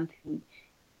consume something,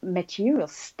 material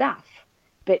stuff.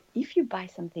 But if you buy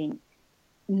something,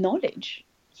 knowledge,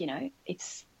 you know,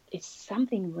 it's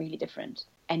something really different.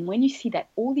 And when you see that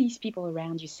all these people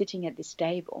around you sitting at this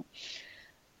table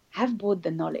have bought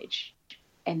the knowledge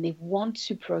and they want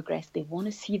to progress, they want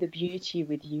to see the beauty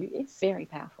with you, it's very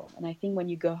powerful. And I think when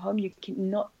you go home, you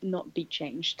cannot not be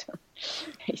changed,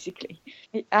 basically.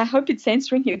 I hope it's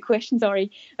answering your questions,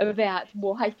 Ari, about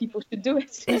why people should do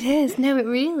it. It is. No, it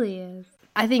really is.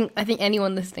 I think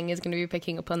anyone listening is going to be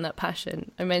picking up on that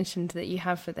passion I mentioned that you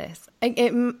have for this.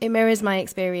 It mirrors my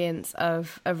experience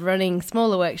of running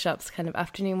smaller workshops, kind of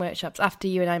afternoon workshops. After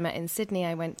you and I met in Sydney,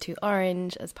 I went to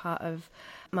Orange as part of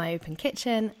my open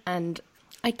kitchen. And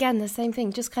again, the same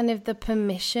thing, just kind of the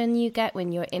permission you get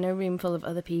when you're in a room full of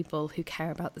other people who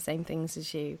care about the same things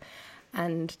as you.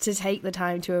 And to take the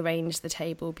time to arrange the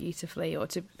table beautifully, or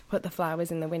to put the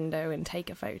flowers in the window and take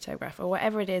a photograph, or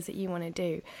whatever it is that you want to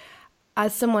do.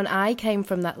 As someone, I came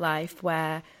from that life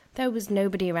where there was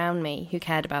nobody around me who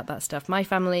cared about that stuff. My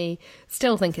family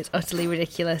still think it's utterly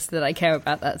ridiculous that I care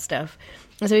about that stuff.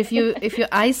 And so if you're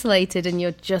isolated and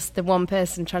you're just the one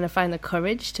person trying to find the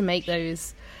courage to make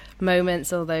those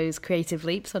moments or those creative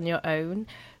leaps on your own,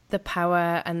 the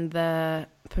power and the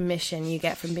permission you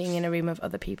get from being in a room of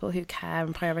other people who care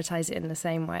and prioritize it in the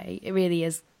same way, it really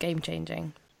is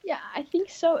game-changing. Yeah, I think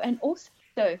so. And also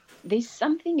there's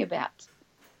something about,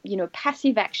 you know,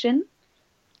 passive action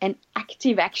and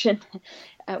active action.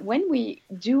 When we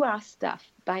do our stuff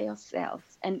by ourselves,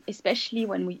 and especially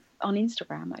when we on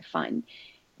Instagram, I find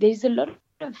there's a lot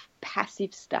of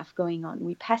passive stuff going on.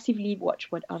 We passively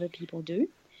watch what other people do.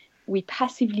 We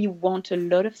passively want a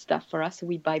lot of stuff for us. So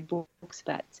we buy books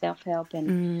about self-help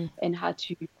and how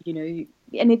to, you know,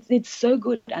 and it's so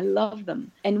good. I love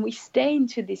them. And we stay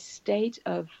into this state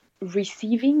of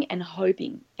receiving and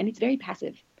hoping, and it's very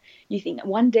passive. You think,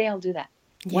 one day I'll do that.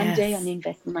 Yes. One day I'll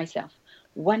invest in myself.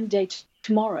 One day,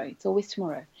 tomorrow, it's always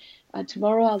tomorrow.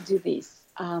 Tomorrow I'll do this.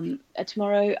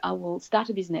 Tomorrow I will start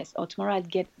a business, or tomorrow I'll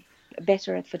get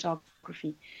better at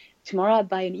photography. Tomorrow I'll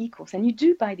buy an e-course. And you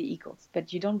do buy the e-course,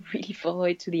 but you don't really follow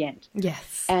it to the end.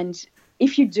 Yes. And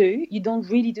if you do, you don't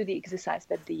really do the exercise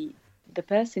that the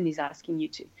person is asking you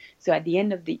to. So at the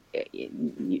end of the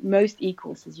most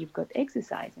e-courses, you've got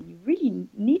exercise, and you really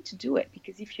need to do it,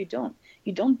 because if you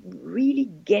don't really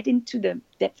get into the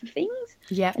depth of things.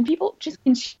 Yeah. And people just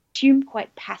consume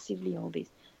quite passively all this.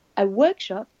 A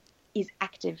workshop is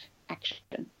active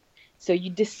action. So you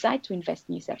decide to invest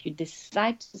in yourself. You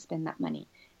decide to spend that money,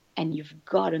 and you've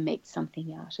got to make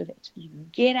something out of it. You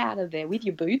get out of there with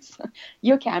your boots,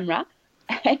 your camera,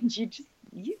 and you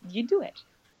do it.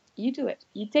 You do it.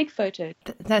 You take photos.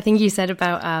 That thing you said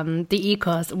about the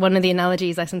e-course, one of the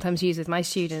analogies I sometimes use with my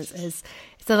students is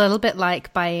it's a little bit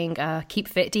like buying a Keep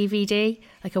Fit DVD,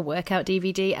 like a workout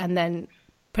DVD, and then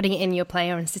putting it in your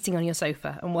player and sitting on your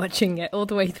sofa and watching it all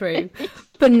the way through,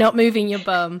 but not moving your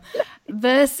bum.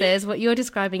 Versus what you're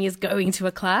describing is going to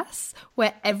a class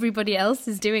where everybody else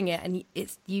is doing it, and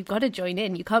you've got to join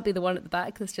in. You can't be the one at the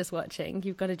back that's just watching.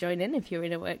 You've got to join in if you're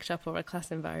in a workshop or a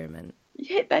class environment.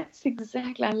 Yeah, that's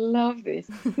exactly. I love this.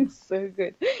 It's so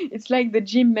good. It's like the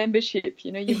gym membership.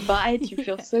 You know, you buy it, you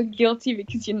feel so guilty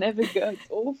because you never go. It's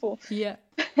awful. Yeah.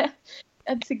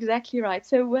 That's exactly right.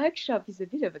 So a workshop is a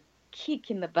bit of a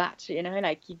kick in the butt,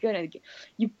 like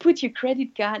you put your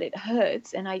credit card, it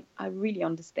hurts. And I really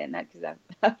understand that because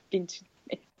I've been to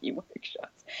many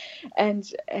workshops,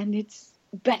 and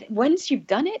but once you've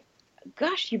done it,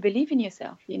 gosh, you believe in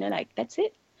yourself, like that's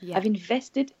it. Yeah. I've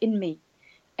invested in me,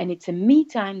 and it's a me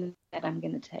time that I'm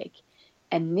going to take,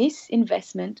 and this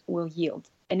investment will yield,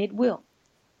 and it will.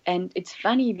 And it's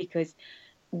funny because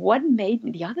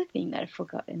the other thing that I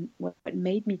forgot, and what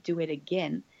made me do it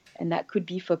again, and that could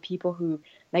be for people who,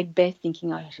 like Beth,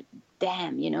 thinking, oh,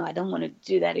 damn, I don't want to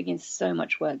do that again, so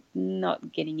much work,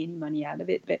 not getting any money out of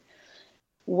it. But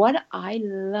what I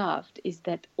loved is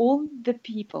that all the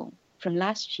people from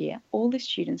last year, all the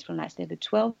students from last year, the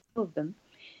 12 of them,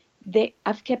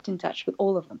 I've kept in touch with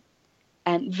all of them,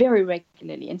 and very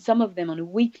regularly, and some of them on a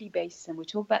weekly basis, and we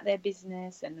talk about their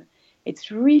business, and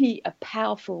it's really a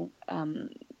powerful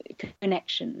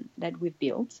connection that we've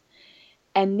built.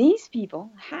 And these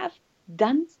people have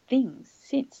done things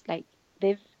since, like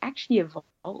they've actually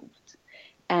evolved.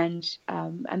 And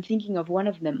I'm thinking of one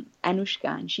of them,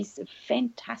 Anushka, and she's a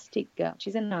fantastic girl.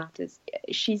 She's an artist.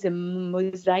 She's a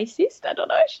mosaicist. I don't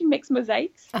know. She makes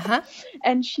mosaics. Uh-huh.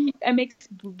 And she makes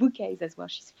bouquets as well.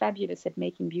 She's fabulous at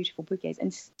making beautiful bouquets.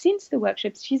 And since the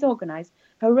workshops, she's organized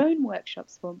her own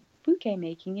workshops for bouquet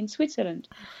making in Switzerland.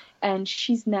 And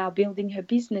she's now building her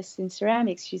business in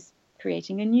ceramics. She's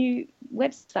creating a new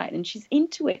website, and she's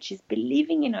into it. She's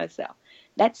believing in herself.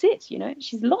 That's it,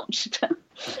 she's launched.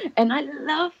 And I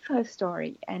love her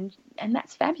story, and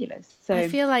that's fabulous. So I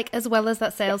feel like, as well as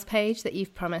that sales page that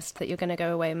you've promised that you're going to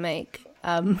go away and make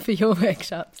for your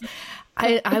workshops,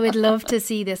 I would love to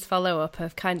see this follow-up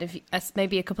of kind of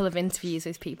maybe a couple of interviews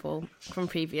with people from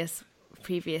previous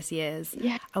years,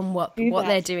 and what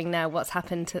they're doing now, what's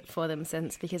happened for them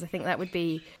since, because I think that would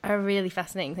be a really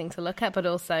fascinating thing to look at, but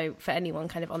also for anyone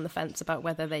kind of on the fence about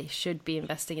whether they should be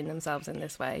investing in themselves in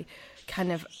this way,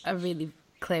 kind of a really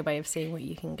clear way of seeing what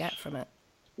you can get from it.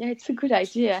 Yeah, it's a good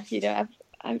idea.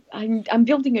 I'm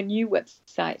building a new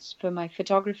website for my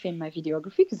photography and my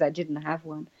videography because I didn't have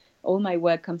one. All my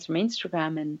work comes from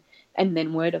Instagram and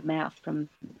then word of mouth from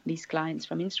these clients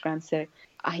from Instagram. So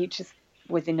I just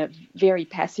was in a very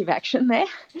passive action there.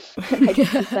 I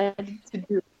decided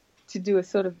to do a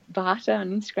sort of barter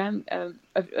on Instagram,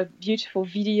 a beautiful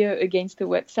video against the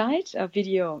website, a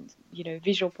video,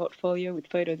 visual portfolio with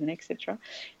photos and etc.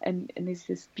 And there's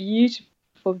this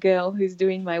beautiful girl who's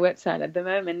doing my website at the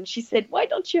moment. And she said, "Why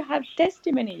don't you have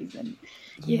testimonies?" And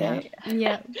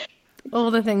yeah,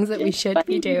 all the things that we should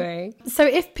be doing. So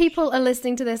if people are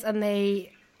listening to this and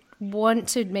they want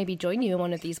to maybe join you in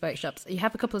one of these workshops, you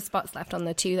have a couple of spots left on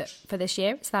the two for this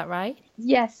year, is that right?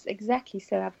 Yes, exactly.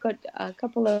 So I've got a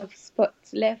couple of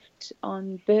spots left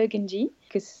on Burgundy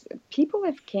because people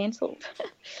have cancelled.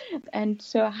 And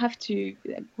so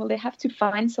they have to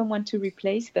find someone to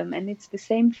replace them. And it's the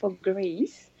same for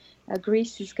Greece.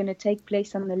 Greece is going to take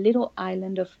place on the little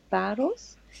island of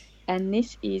Paros. And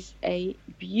this is a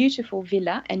beautiful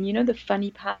villa. And the funny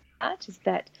part is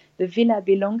that the villa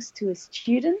belongs to a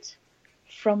student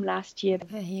from last year's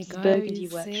Burgundy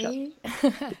workshop.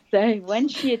 So when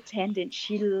she attended,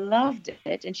 she loved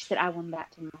it, and she said, "I want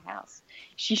that in my house."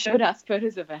 She showed us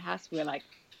photos of her house. We were like,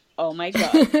 "Oh my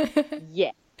God,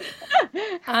 yeah."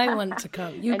 I want to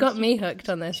come. You got me hooked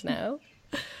on this now.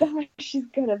 She's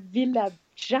got a villa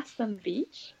just on the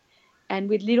beach. And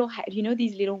with little,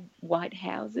 these little white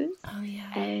houses,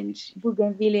 and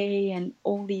bougainvillea and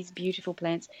all these beautiful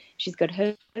plants. She's got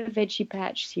her veggie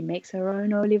patch. She makes her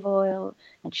own olive oil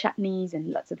and chutneys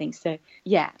and lots of things. So,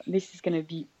 this is going to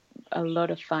be a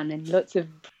lot of fun, and lots of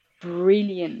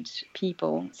brilliant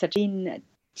people, such as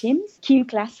Kim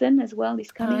Klassen as well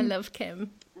is coming. I love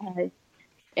Kim.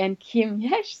 And Kim,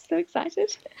 she's so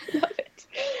excited. Love it.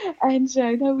 And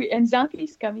Xanthi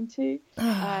is coming too.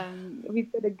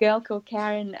 We've got a girl called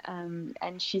Karen,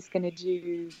 and she's going to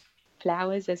do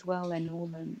flowers as well and all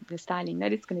the styling.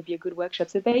 That it's going to be a good workshop.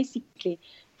 So basically,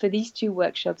 for these two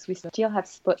workshops, we still have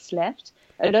spots left.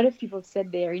 A lot of people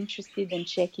said they're interested in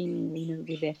checking,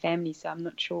 with their family. So I'm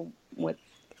not sure what.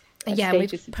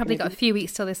 We've probably got a few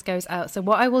weeks till this goes out. So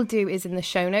what I will do is in the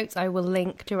show notes, I will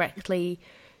link directly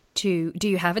to. Do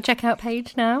you have a checkout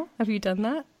page now? Have you done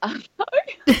that?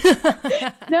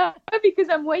 No, because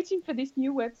I'm waiting for this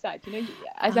new website.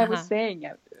 As I was saying,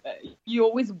 you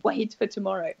always wait for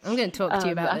tomorrow. I'm going to talk to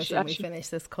you about this when we finish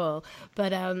this call.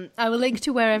 But I will link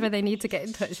to wherever they need to get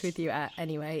in touch with you at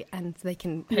anyway, and they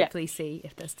can hopefully see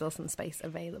if there's still some space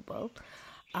available.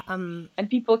 And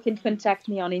people can contact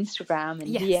me on Instagram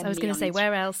and DM me. I was going to say,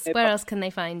 where else can they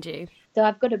find you? So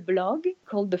I've got a blog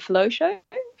called The Flow Show.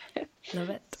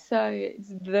 Love it. So it's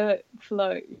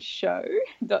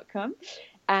theflowshow.com.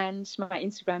 And my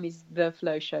Instagram is The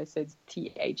Flow Show, so it's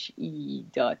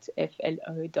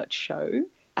the.flo.show.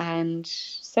 And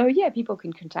so, yeah, people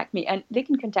can contact me, and they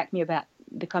can contact me about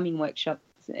the coming workshops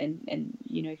and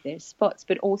you know, if there's spots,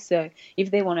 but also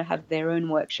if they want to have their own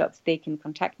workshops, they can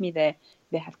contact me there.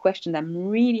 They have questions. I'm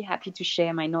really happy to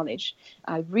share my knowledge.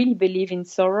 I really believe in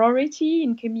sorority,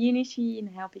 in community, in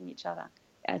helping each other.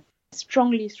 I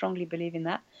strongly believe in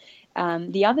that.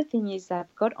 The other thing is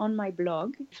I've got on my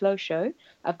blog, Flow Show,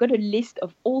 I've got a list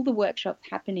of all the workshops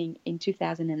happening in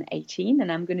 2018,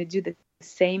 and I'm going to do the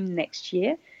same next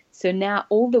year. So now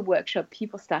all the workshop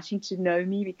people starting to know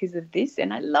me because of this,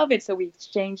 and I love it. So we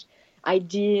exchange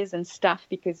ideas and stuff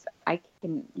because I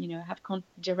can, you know, have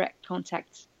direct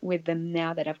contact with them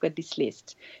now that I've got this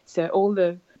list. So all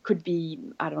the could be,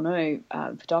 I don't know,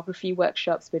 photography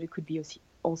workshops, but it could be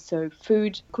also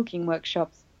food, cooking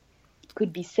workshops,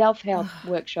 could be self-help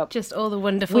workshops. Just all the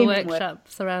wonderful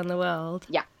workshops around the world.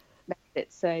 Yeah, that's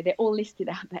it. So they're all listed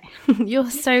out there. You're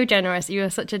so generous. You are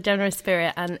such a generous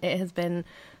spirit, and it has been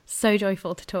so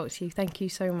joyful to talk to you. Thank you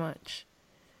so much.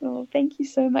 Oh, thank you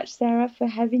so much, Sarah, for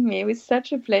having me. It was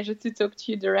such a pleasure to talk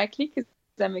to you directly because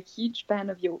I'm a huge fan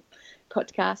of your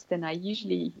podcast, and I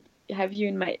usually have you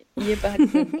in my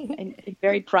earbuds in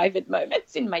very private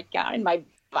moments in my car, in my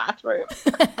bathroom.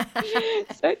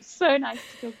 So it's so nice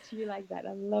to talk to you like that.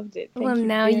 I loved it. Well,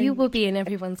 now you will be in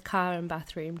everyone's car and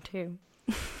bathroom too.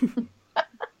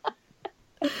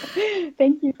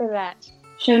 Thank you for that.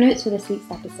 Show notes for this week's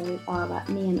episode are at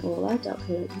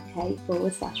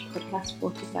meandorla.co.uk/podcast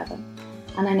 47.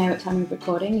 And I know at time of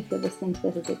recording, if you're listening to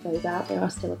this as it goes out, there are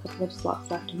still a couple of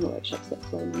slots left in the workshops that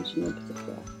Flore mentioned in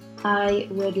particular. I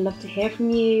would love to hear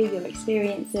from you, your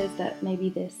experiences that maybe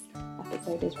this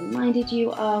episode has reminded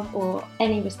you of, or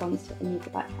any response to any of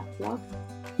the back catalogue.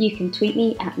 You can tweet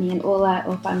me at meandorla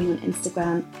or find me on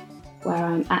Instagram where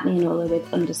I'm at meandorla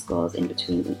with underscores in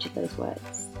between each of those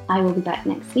words. I will be back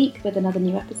next week with another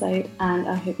new episode, and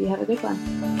I hope you have a good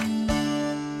one.